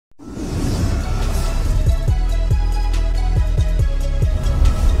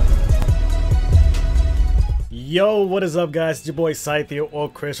Yo, what is up, guys? It's your boy Cyth here, or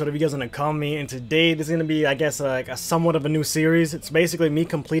Chris, whatever you guys want to call me. And today this is gonna be, I guess, like a somewhat of a new series. It's basically me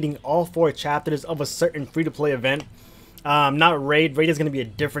completing all 4 chapters of a certain free-to-play event. Not raid. Raid is gonna be a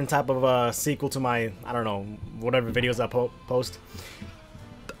different type of sequel to my, I don't know, whatever videos I post.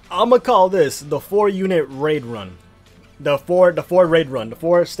 I'm gonna call this the 4-unit raid run. The four raid run. The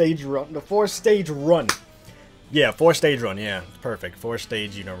 4-stage run. The 4-stage run. Yeah, 4-stage run. Yeah, perfect.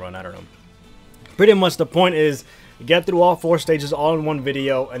 4-stage unit run. I don't know. Pretty much the point is get through all 4 stages all in one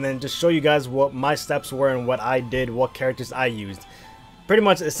video and then just show you guys what my steps were and what I did, what characters I used. Pretty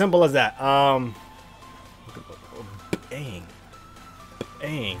much as simple as that. Bang.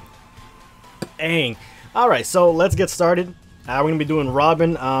 Alright, so let's get started. We're going to be doing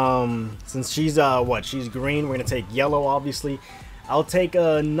Robin. Since she's, she's green, we're going to take yellow, obviously. I'll take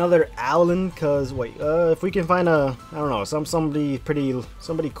another Alan, because, if we can find a, I don't know, somebody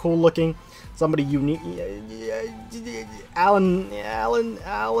cool looking. Somebody unique. Alan.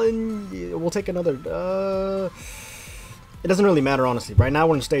 We'll take another. It doesn't really matter, honestly. Right now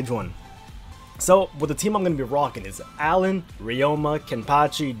we're in stage 1. So with the team I'm gonna be rocking is Alan, Ryoma,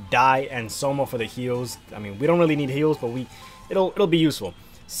 Kenpachi, Dai, and Soma for the heals. I mean, we don't really need heals, but it'll be useful.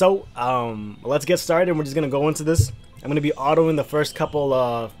 So let's get started. We're just gonna go into this. I'm gonna be autoing the first couple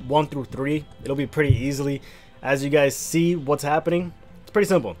 1 through 3. It'll be pretty easily. As you guys see what's happening, it's pretty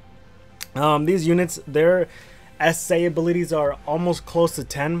simple. These units, their SA abilities are almost close to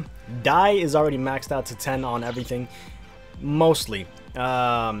 10. Dai is already maxed out to 10 on everything, mostly.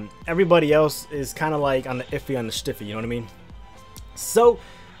 Everybody else is kind of like on the iffy, on the stiffy, you know what I mean? So,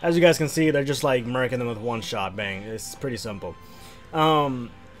 as you guys can see, they're just like murking them with one shot, bang. It's pretty simple.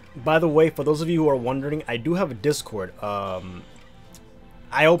 By the way, for those of you who are wondering, I do have a Discord.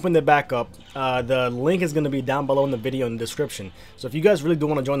 I opened it back up. The link is going to be down below in the video in the description. So if you guys really do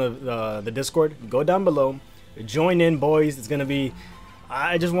want to join the Discord, go down below, join in, boys. It's going to be,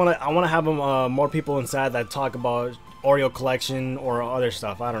 I want to have more people inside that talk about Oreo collection or other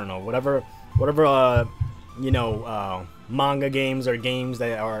stuff. I don't know, whatever manga games or games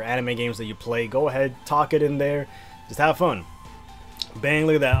that are anime games that you play. Go ahead, talk it in there. Just have fun. Bang!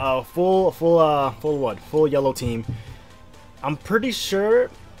 Look at that. Full yellow team. I'm pretty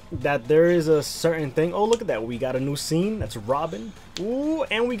sure that there is a certain thing. Oh, look at that. We got a new scene. That's Robin. Ooh,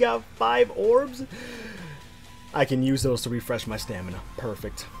 and we got 5 orbs. I can use those to refresh my stamina.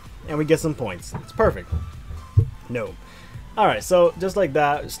 Perfect. And we get some points. It's perfect. No. Alright, so just like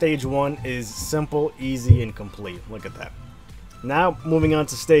that, stage 1 is simple, easy, and complete. Look at that. Now, moving on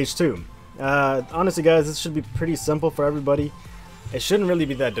to stage 2. Honestly, guys, this should be pretty simple for everybody. It shouldn't really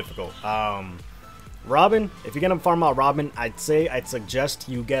be that difficult. Robin, if you're gonna farm out Robin, I'd suggest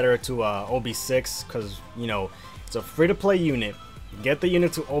you get her to OB6, because it's a free-to-play unit. Get the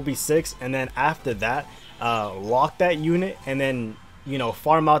unit to OB6, and then after that, lock that unit, and then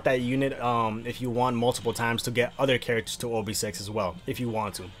farm out that unit if you want multiple times to get other characters to OB6 as well, if you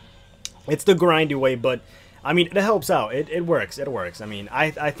want to. It's the grindy way, but I mean it helps out. It works. It works. I mean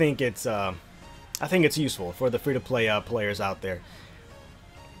I think it's useful for the free-to-play players out there.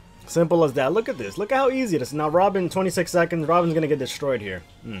 Simple as that. Look at this. Look at how easy it is. Now Robin, 26 seconds. Robin's gonna get destroyed here.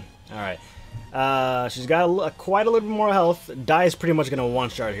 Alright. She's got quite a little bit more health. Dai is pretty much gonna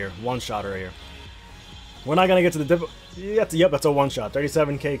one-shot here. One-shot her here. We're not gonna get to the yep, that's a one-shot.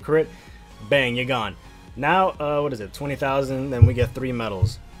 37k crit. Bang, you're gone. Now, what is it? 20,000. Then we get 3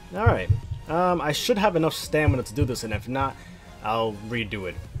 medals. Alright. I should have enough stamina to do this, and if not, I'll redo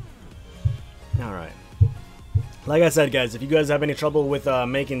it. Alright. Like I said, guys, if you guys have any trouble with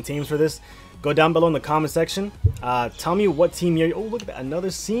making teams for this, go down below in the comment section. Tell me what team you're. Oh, look at that,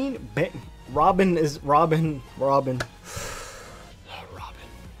 another scene. Robin. If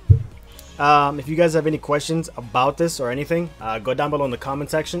you guys have any questions about this or anything, go down below in the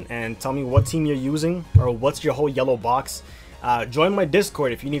comment section and tell me what team you're using or what's your whole yellow box. Join my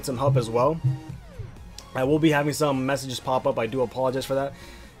Discord if you need some help as well. I will be having some messages pop up. I do apologize for that.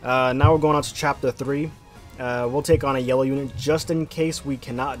 Now we're going on to chapter 3. We'll take on a yellow unit just in case we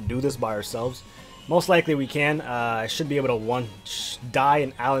cannot do this by ourselves. Most likely we can. I should be able to Dai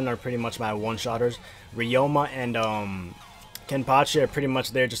and Alan are pretty much my one-shotters. Ryoma and Kenpachi are pretty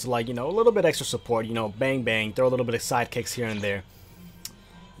much there just to, like, a little bit extra support. Bang bang, throw a little bit of side kicks here and there.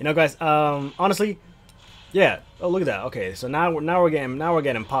 Guys, honestly, yeah. Oh, look at that. Okay, so now we're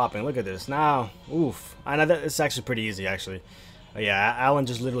getting popping. Look at this. Now, oof. I know that it's actually pretty easy actually. Yeah, Alan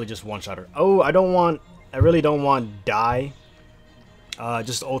literally just one-shot her. Oh, I really don't want Dai.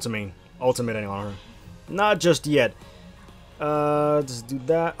 Just ultimate on her. Not just yet. Just do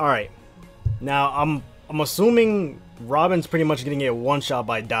that. All right. Now I'm assuming Robin's pretty much getting a one shot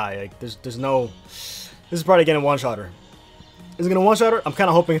by Dai. Like there's no. This is probably getting one-shot her. Is it gonna one-shot her? I'm kind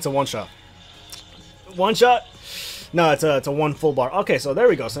of hoping it's a one-shot. One shot? No, it's a one full bar. Okay, so there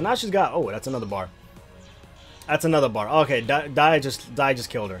we go. So now she's got. Oh, that's another bar. That's another bar. Okay, Die just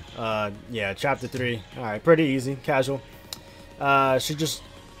killed her. Yeah, chapter 3. All right, pretty easy, casual. She just.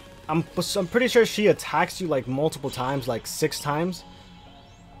 I'm pretty sure she attacks you like multiple times, like 6 times.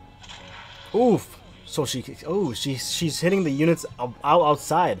 Oof. So she's hitting the units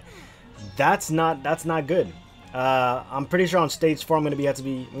outside. That's not good. I'm pretty sure on stage 4 I'm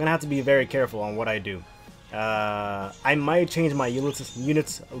gonna have to be very careful on what I do. I might change my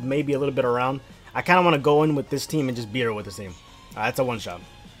units maybe a little bit around. I kind of want to go in with this team and just beat her with this team. That's a one shot.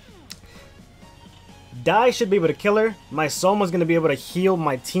 Die should be able to kill her. My Soma's gonna be able to heal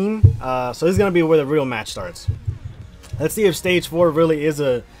my team. So this is gonna be where the real match starts. Let's see if stage 4 really is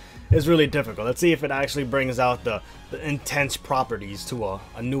really difficult. Let's see if it actually brings out the intense properties to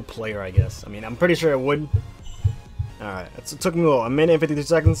a new player, I guess. I mean, I'm pretty sure it would. Alright, it took me a minute and 52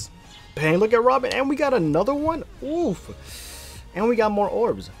 seconds. Bang, look at Robin, and we got another one. Oof. And we got more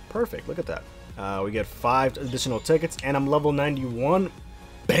orbs. Perfect, look at that. We get 5 additional tickets, and I'm level 91.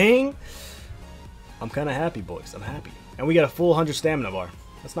 Bang! I'm kind of happy, boys. I'm happy. And we get a full 100 stamina bar.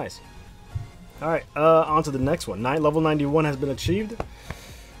 That's nice. Alright, on to the next one. Level 91 has been achieved.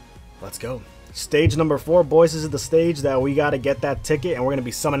 Let's go. Stage number 4, boys. This is the stage that we got to get that ticket, and we're going to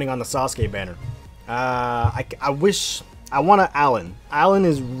be summoning on the Sasuke banner. I want an Alan. Alan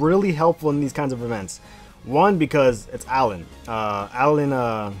is really helpful in these kinds of events. One, because it's Alan.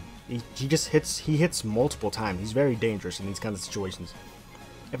 Alan, he hits multiple times. He's very dangerous in these kinds of situations.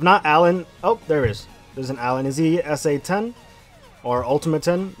 If not Alan, oh, there is. There's an Alan. Is he SA 10 or Ultimate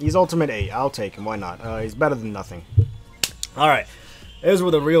 10? He's Ultimate 8. I'll take him. Why not? He's better than nothing. All right, here's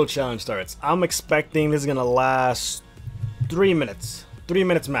where the real challenge starts. I'm expecting this is gonna last 3 minutes. 3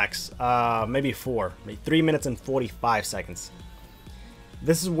 minutes max, maybe 4, maybe 3 minutes and 45 seconds.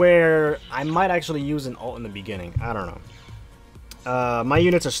 This is where I might actually use an ult in the beginning. I don't know. My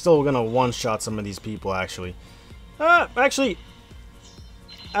units are still gonna one-shot some of these people. Actually, I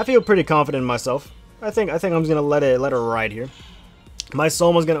feel pretty confident in myself. I think I'm just gonna let her ride here. My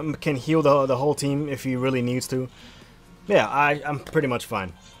Soma's can heal the whole team if he really needs to. Yeah, I'm pretty much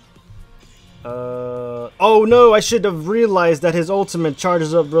fine. Oh no, I should have realized that his ultimate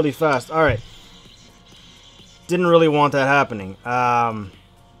charges up really fast. Alright. Didn't really want that happening. I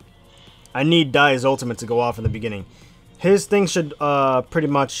need Dai's ultimate to go off in the beginning. His thing should pretty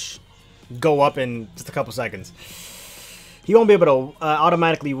much go up in just a couple seconds. He won't be able to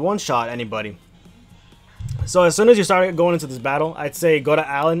automatically one-shot anybody. So as soon as you start going into this battle, I'd say go to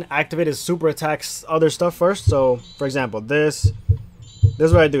Alan, activate his super attacks other stuff first. So, for example, this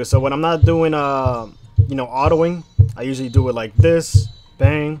is what I do. So when I'm not doing, you know, autoing, I usually do it like this.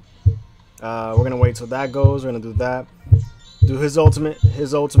 Bang. We're going to wait till that goes. We're going to do that. Do his ultimate,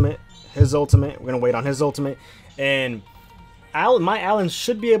 his ultimate, his ultimate. We're going to wait on his ultimate. And my Alan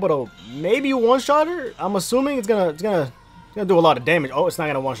should be able to maybe one-shot her. I'm assuming it's gonna do a lot of damage. Oh, it's not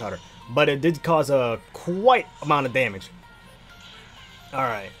going to one-shot her. But it did cause a quite amount of damage.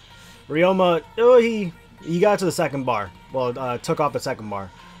 Alright. Ryoma, oh, he got to the second bar. Well, took off the second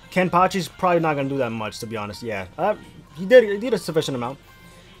bar. Kenpachi's probably not going to do that much, to be honest. Yeah, he did a sufficient amount.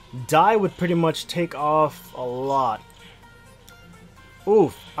 Dai would pretty much take off a lot.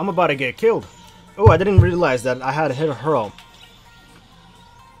 Oof, I'm about to get killed. Oh, I didn't realize that I had hit a hurl.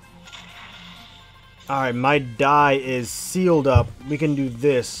 Alright, my Dai is sealed up. We can do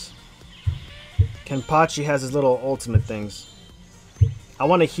this. Kenpachi has his little ultimate things. I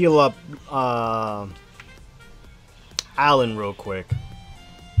want to heal up Alan real quick.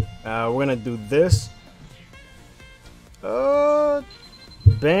 We're gonna do this.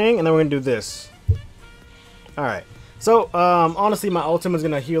 Bang, and then we're gonna do this. Alright. So, honestly, my ultimate's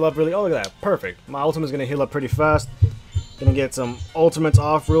gonna heal up really. Oh, look at that. Perfect. My ultimate's gonna heal up pretty fast. Gonna get some ultimates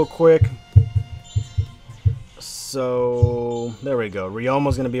off real quick. So, there we go.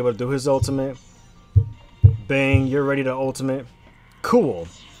 Ryoma's gonna be able to do his ultimate. Bang, you're ready to ultimate. Cool.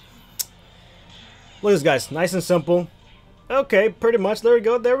 Look at this, guys. Nice and simple. Okay, pretty much. There we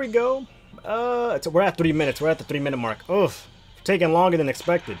go. There we go. We're at 3 minutes. We're at the 3-minute mark. Oof. Taking longer than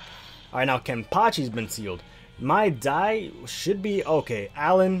expected. Alright, now Kenpachi's been sealed. My Dai should be okay.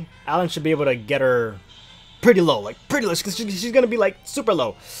 Alan should be able to get her pretty low. Like, pretty low. She's gonna be, like, super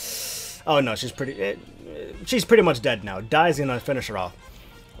low. Oh, no. She's pretty much dead now. Dai's gonna finish her off.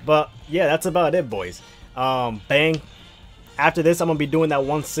 But, yeah, that's about it, boys. Bang. After this, I'm gonna be doing that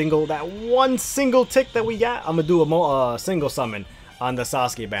one single tick that we got. I'm gonna do a single summon on the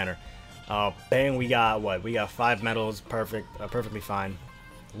Sasuke banner. Bang, we got what? We got 5 medals. Perfect. Perfectly fine.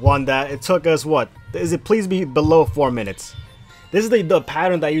 Won that. It took us what? Is it please be below 4 minutes? This is the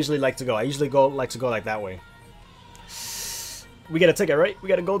pattern that I usually like to go. I usually like to go like that way. We got a ticket, right? We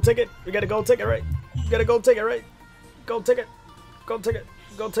got a gold ticket. We got a gold ticket, right? We got a gold ticket, right? Gold ticket. Gold ticket.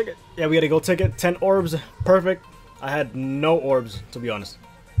 Gold ticket. Yeah, we got a gold ticket. 10 orbs. Perfect. I had no orbs, to be honest.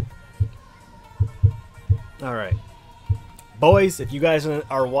 Alright. Boys, if you guys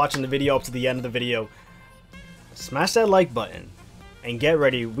are watching the video up to the end of the video, smash that like button. And get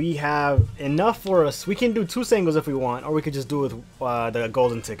ready. We have enough for us. We can do 2 singles if we want, or we could just do it with the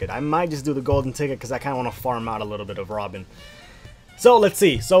golden ticket. I might just do the golden ticket because I kind of want to farm out a little bit of Robin. So let's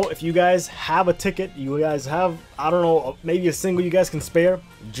see. So if you guys have a ticket, you guys have, I don't know, maybe a single you guys can spare,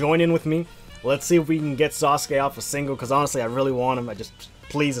 join in with me. Let's see if we can get Sasuke off a single, because honestly I really want him. I just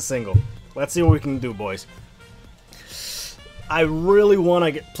please a single. Let's see what we can do, boys. I really want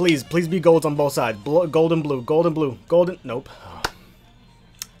to get, please be golds on both sides. Gold and blue, gold and blue, golden, nope.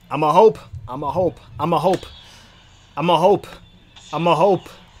 I'm a hope. I'm a hope. I'm a hope. I'm a hope. I'm a hope.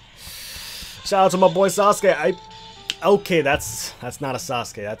 Shout out to my boy Sasuke. Okay, that's not a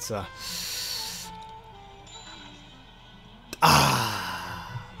Sasuke. That's a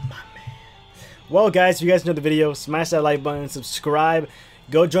my man. Well, guys, if you guys enjoyed the video, smash that like button, subscribe.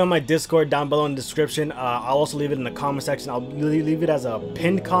 Go join my Discord down below in the description. I'll also leave it in the comment section. I'll leave it as a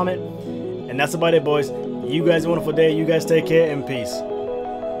pinned comment. And that's about it, boys. You guys have a wonderful day. You guys take care and peace.